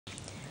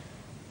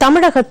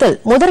தமிழகத்தில்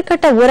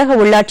முதற்கட்ட ஊரக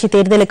உள்ளாட்சி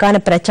தேர்தலுக்கான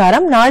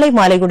பிரச்சாரம் நாளை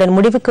மாலையுடன்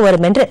முடிவுக்கு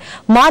வரும் என்று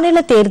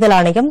மாநில தேர்தல்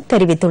ஆணையம்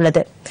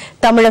தெரிவித்துள்ளது.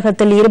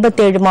 தமிழகத்தில்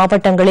 27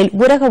 மாவட்டங்களில்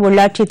ஊரக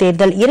உள்ளாட்சி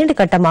தேர்தல் 2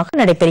 கட்டமாக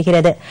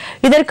நடைபெறுகிறது.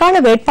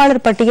 இதற்கான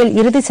வேட்பாளர் பட்டியல்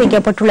இறுதி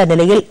செய்யப்பட்டுள்ள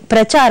நிலையில்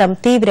பிரச்சாரம்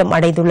தீவிரம்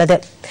அடைந்துள்ளது.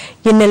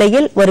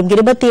 இந்நிலையில் வரும்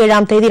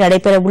 27ஆம் தேதி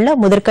நடைபெறவுள்ள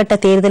முதற்கட்ட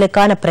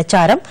தேர்தலுக்கான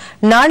பிரச்சாரம்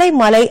நாளை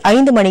மாலை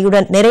 5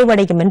 மணியுடன்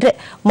நிறைவடையும் என்று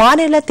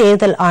மாநில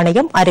தேர்தல்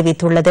ஆணையம்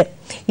அறிவித்துள்ளது.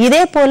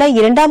 இதேபோல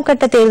 2ஆம்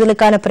கட்ட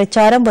தேர்தலுக்கான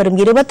பிரச்சாரம் வரும்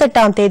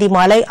 28ஆம் தேதி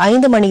மாலை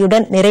 5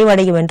 மணியுடன்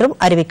நிறைவடையும் என்றும்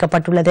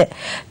அறிவிக்கப்பட்டுள்ளது.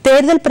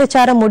 தேர்தல்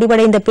பிரச்சாரம்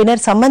முடிவடைந்த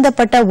பின்னர்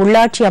சம்பந்தப்பட்ட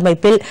உள்ளாட்சி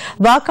அமைப்பில்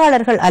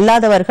வாக்காளர்கள்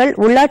அல்லாதவர்கள்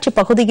உள்ளாட்சி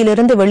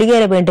பகுதியிலிருந்து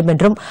வெளியேற வேண்டும்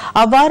என்றும்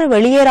அவ்வாறு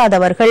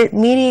வெளியேறாதவர்கள்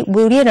மீறி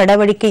உரிய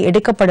நடவடிக்கை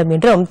எடுக்கப்படும்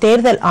என்றும்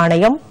தேர்தல்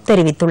ஆணையம்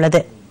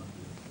தெரிவித்துள்ளது.